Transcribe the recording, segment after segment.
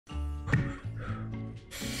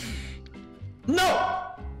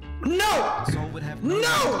No! No! The soul would have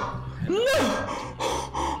No! No!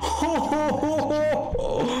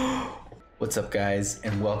 What's up, guys,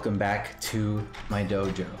 and welcome back to my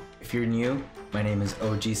dojo. If you're new, my name is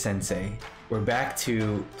OGSensei. We're back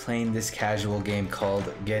to playing this casual game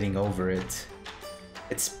called Getting Over It.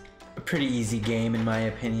 It's a pretty easy game in my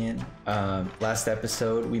opinion. Last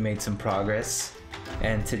episode we made some progress,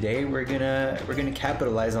 and today we're gonna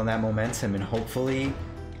capitalize on that momentum and hopefully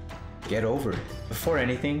get over it. Before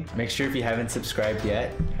anything, make sure if you haven't subscribed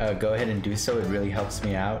yet, go ahead and do so. It really helps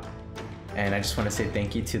me out. And I just want to say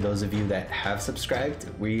thank you to those of you that have subscribed.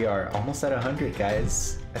 We are almost at 100,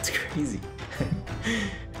 guys. That's crazy.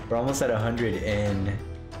 We're almost at 100 in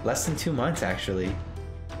less than 2 months, actually.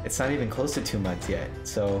 It's not even close to 2 months yet.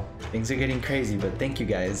 So things are getting crazy, but thank you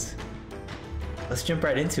guys. Let's jump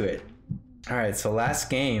right into it. All right, so last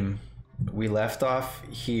game, we left off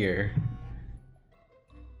here.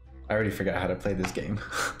 I already forgot how to play this game.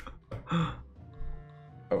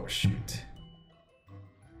 Oh, shoot.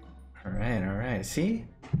 All right, see?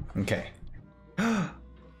 Okay.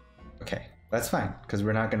 Okay, that's fine, because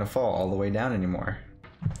we're not gonna fall all the way down anymore.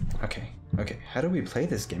 Okay, how do we play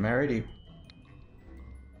this game? I already...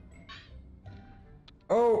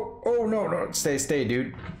 Oh, no, stay,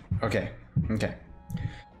 dude. Okay.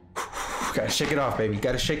 Gotta shake it off, baby,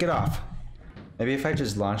 gotta shake it off. Maybe if I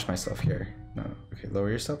just launch myself here. No, okay, lower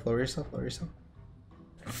yourself.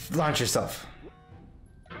 Launch yourself.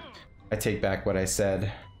 I take back what I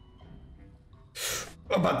said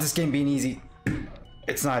about this game being easy.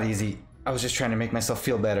 It's not easy. I was just trying to make myself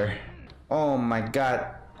feel better. Oh my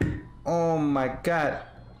god.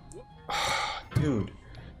 Dude.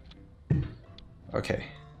 Okay,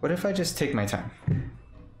 what if I just take my time?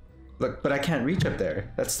 Look, but I can't reach up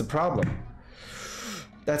there. That's the problem.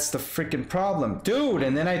 That's the freaking problem, dude.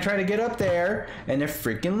 And then I try to get up there and it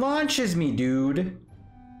freaking launches me, dude.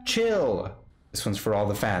 Chill. This one's for all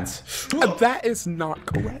the fans. That is not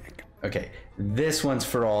correct. Okay, this one's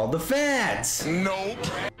for all the fans. No.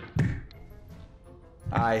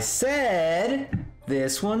 I said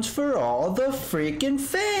this one's for all the freaking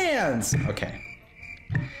fans. Okay.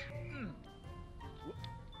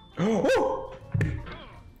 Oh,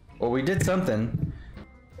 well, we did something.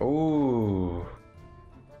 Ooh.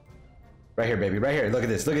 Right here, baby, right here. Look at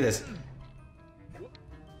this.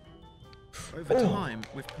 Over time,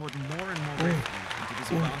 we've poured more and more refuge into this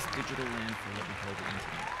vast digital landfill that we call the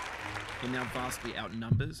internet. It now vastly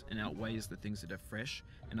outnumbers and outweighs the things that are fresh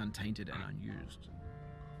and untainted and unused.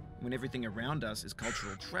 When everything around us is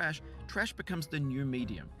cultural trash, trash becomes the new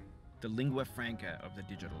medium, the lingua franca of the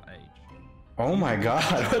digital age. Oh my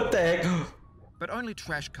god, what the heck? But only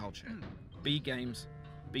trash culture. B games,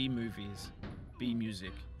 B movies, B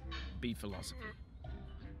music, B philosophy.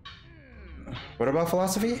 What about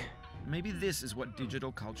philosophy? Maybe this is what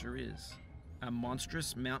digital culture is. A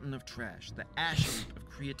monstrous mountain of trash, the ash heap of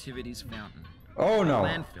creativity's fountain. Oh no. A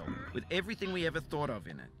landfill with everything we ever thought of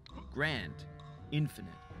in it. Grand,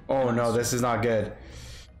 infinite. Oh no, this is not good.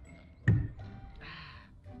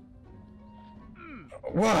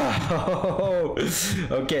 Whoa!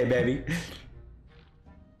 Okay, baby.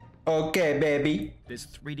 There's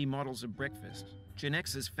 3D models of breakfast, Gen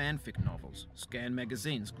X's fanfic novels, scan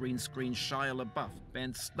magazines, green screen Shia LaBeouf,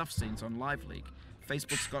 banned snuff scenes on Live Leak.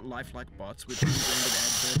 Facebook's got lifelike bots with rebranded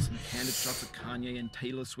adverts and candid shots of Kanye and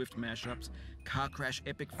Taylor Swift mashups, car crash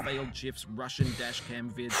epic failed GIFs, Russian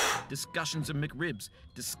dashcam vids, discussions of McRibs,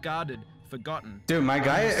 discarded, forgotten. Dude, my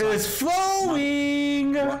guy is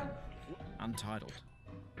flowing! Untitled.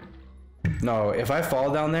 No, if I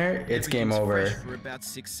fall down there, it's game over. Fresh for about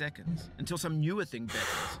 6 seconds, until some newer thing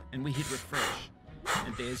beckons, and we hit refresh.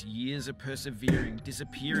 And there's years of persevering,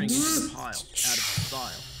 disappearing into the pile, out of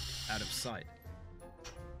style, out of sight.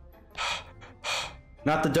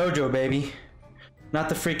 Not the dojo, baby. Not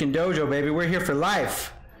the freaking dojo, baby. We're here for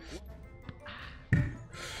life.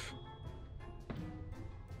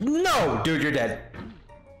 No, dude, you're dead.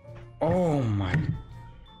 Oh my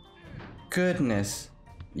goodness.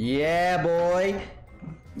 Yeah, boy.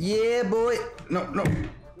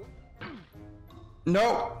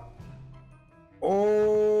 No.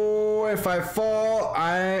 Oh, if I fall,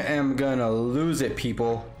 I am gonna lose it,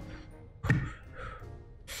 people.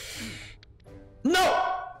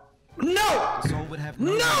 No! The soul would have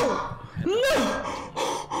No!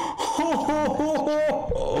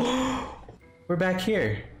 We're back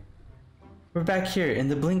here. In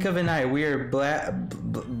the blink of an eye. We are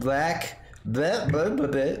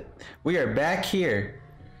we are back here.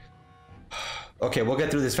 Okay, we'll get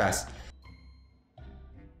through this fast.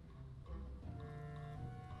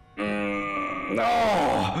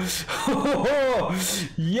 Oh!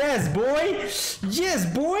 Yes, boy! Yes,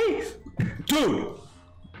 boy! Dude!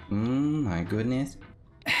 My goodness.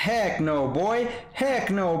 Heck no, boy! Heck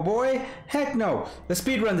no, boy! Heck no! Let's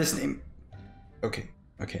speedrun this thing. Okay,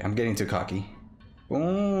 I'm getting too cocky.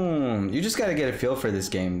 Boom! You just gotta get a feel for this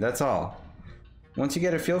game, that's all. Once you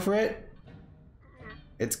get a feel for it,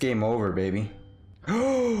 it's game over, baby.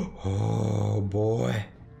 Oh boy.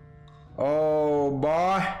 Oh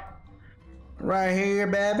boy. Right here,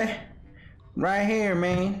 baby. Right here,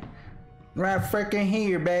 man. Right freaking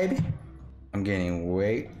here, baby. I'm getting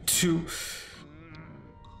way too...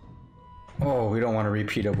 Oh, we don't want a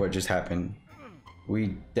repeat of what just happened.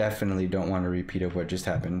 We definitely don't want a repeat of what just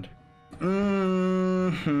happened.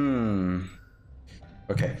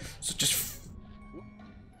 Okay, so just...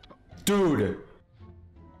 Dude!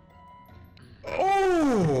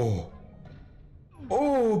 Oh!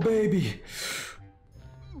 Oh, baby!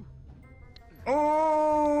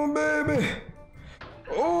 Oh, baby!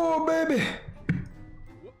 Oh, baby!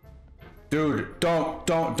 Dude, don't.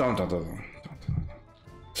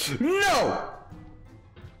 No!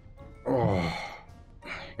 Oh.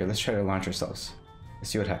 Here, let's try to launch ourselves. Let's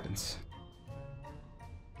see what happens.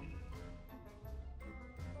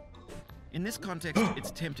 In this context,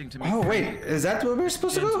 it's tempting to make... Oh, wait, is that where we're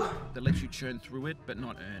supposed to go? That lets you churn through it, but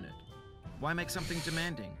not earn it. Why make something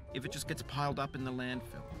demanding if it just gets piled up in the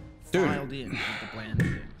landfill? Dude. Filed in with the bland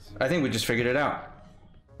things. I think we just figured it out.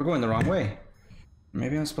 We're going the wrong way.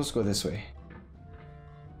 Maybe I'm supposed to go this way.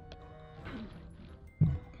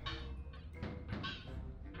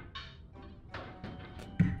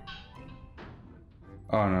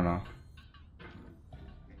 Oh, no.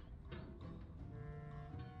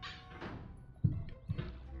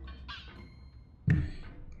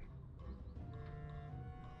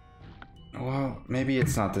 Well, maybe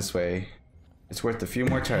it's not this way. It's worth a few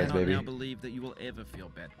more tries, baby. I cannot now believe that you will ever feel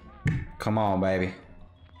better. Come on, baby.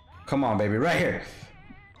 Come on, baby, right here.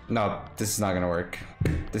 No, this is not gonna work.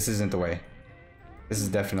 This isn't the way. This is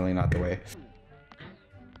definitely not the way.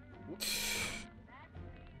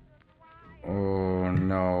 Oh,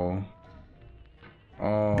 no.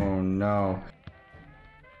 Oh, no.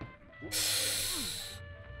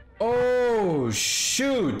 Oh,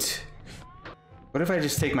 shoot! What if I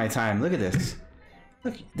just take my time? Look at this.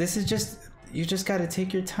 Look, this is just... You just gotta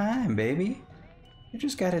take your time, baby. You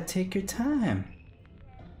just gotta take your time.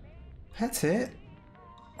 That's it.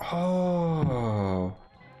 Oh.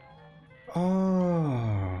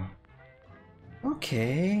 Oh.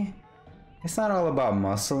 Okay. It's not all about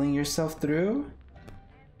muscling yourself through.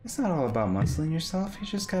 It's not all about muscling yourself. You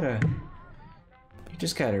just gotta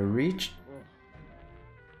reach.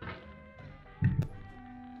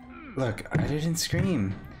 Look, I didn't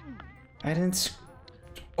scream. I didn't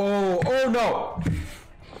oh no!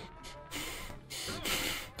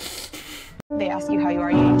 They ask you how you are,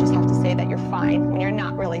 you just have to say that you're fine when you're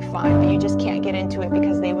not really fine, but you just can't get into it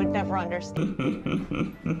because they would never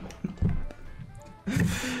understand.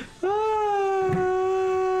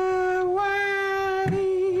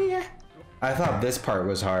 I thought this part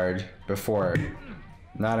was hard before.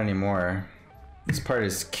 Not anymore. This part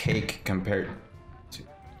is cake compared to...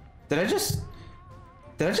 Did I just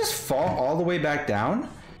fall all the way back down?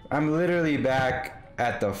 I'm literally back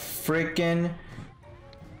at the freaking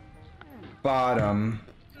bottom.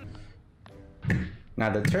 Now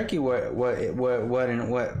the turkey, what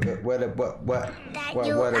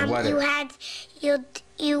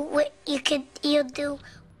you do.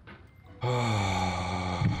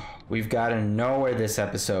 We've got to know where this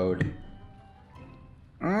episode.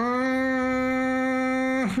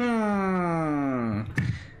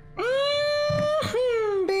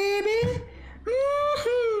 Baby.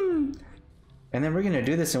 And then we're gonna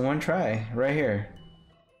do this in one try, right here.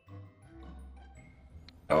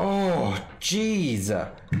 Oh, jeez,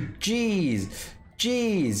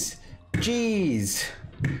 jeez.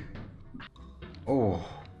 Oh,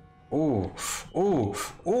 boy,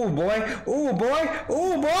 oh boy.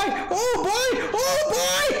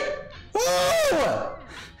 Oh!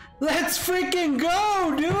 Let's freaking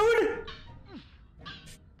go, dude!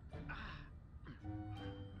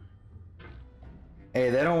 Hey,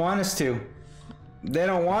 they don't want us to. They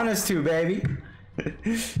don't want us to, baby.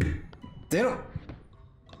 They don't...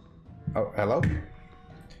 Oh, hello?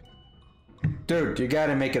 Dude, you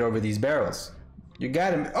gotta make it over these barrels. You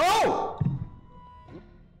gotta... Oh!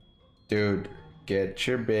 Dude, get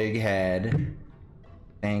your big head.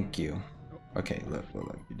 Thank you. Okay, look.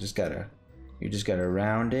 You just gotta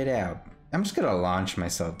round it out. I'm just gonna launch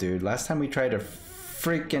myself, dude. Last time we tried to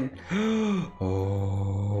freaking...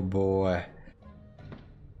 Oh, boy.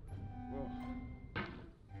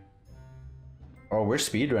 Oh, we're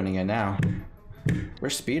speedrunning it now. We're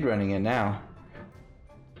speedrunning it now.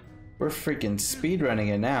 We're freaking speedrunning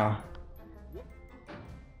it now.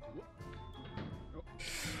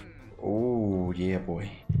 Oh, yeah, boy.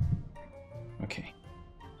 Okay.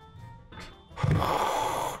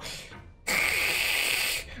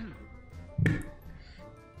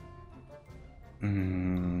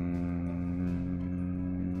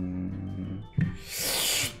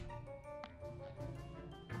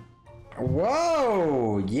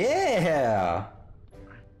 Whoa, yeah.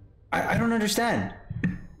 I don't understand.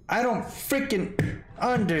 I don't freaking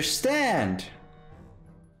understand.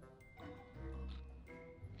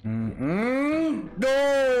 No,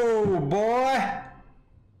 boy.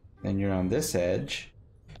 Then you're on this edge.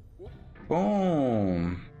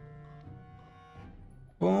 Boom.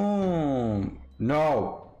 Boom.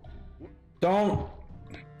 No. Don't.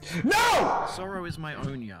 No! Sorrow is my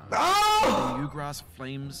own yard. Oh! The new grass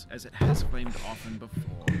flames as it has flamed often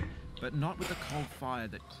before, but not with the cold fire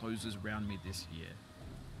that closes round me this year.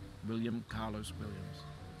 William Carlos Williams.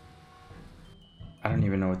 I don't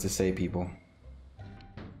even know what to say, people.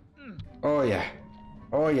 Oh yeah.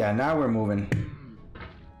 Oh yeah, now we're moving.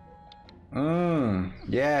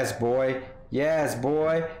 Yes, boy. Yes,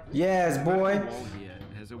 boy. Yes, boy.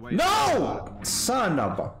 No! Son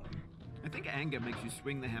of a... I think anger makes you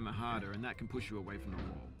swing the hammer harder, and that can push you away from the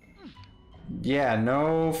wall. Yeah,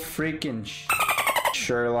 no freaking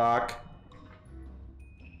Sherlock.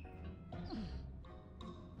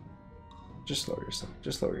 Just lower yourself.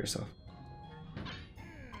 Just lower yourself.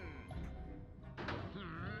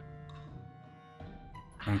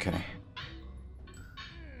 Okay.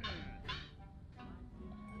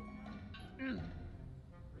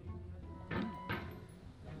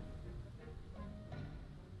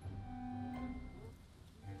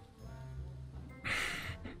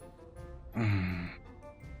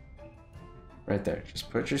 Right there. Just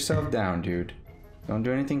put yourself down, dude. Don't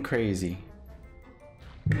do anything crazy.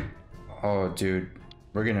 Oh, dude.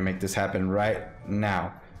 We're gonna make this happen right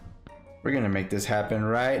now. We're gonna make this happen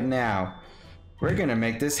right now. We're gonna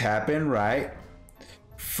make this happen right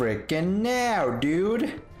freaking now,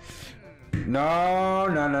 dude. No,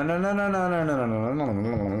 no, no, no, no, no, no, no, no, no, no,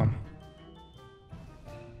 no, no.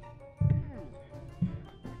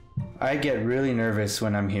 I get really nervous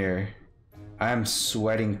when I'm here. I'm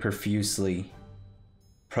sweating profusely.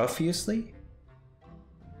 Profusely?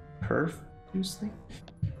 Profusely?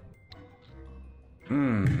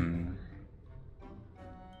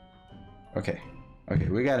 Okay. Okay,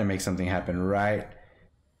 we gotta make something happen right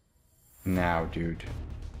now, dude.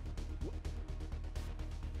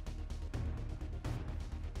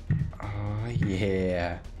 Oh,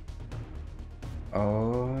 yeah.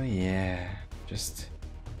 Oh, yeah. Just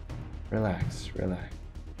relax, relax.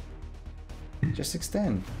 Just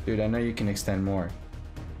extend. Dude, I know you can extend more.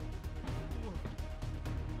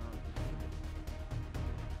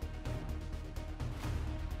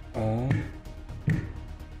 Oh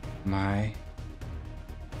my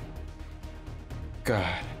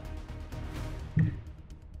God.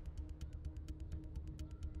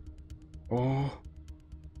 Oh.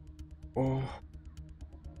 Oh.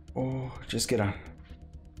 Oh. Just get on.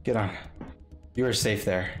 Get on. You are safe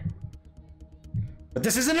there. But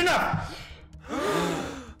this isn't enough!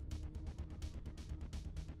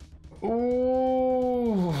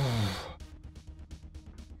 Ooh.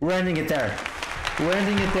 We're ending it there. We're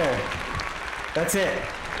ending it there. That's it.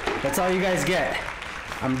 That's all you guys get.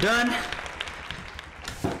 I'm done.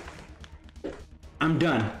 I'm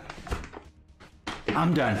done.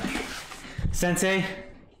 I'm done. Sensei,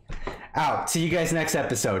 out. See you guys next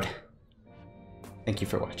episode. Thank you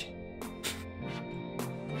for watching.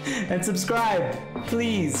 And subscribe,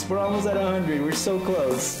 please. We're almost at 100. We're so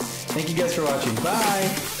close. Thank you guys for watching.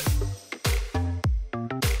 Bye.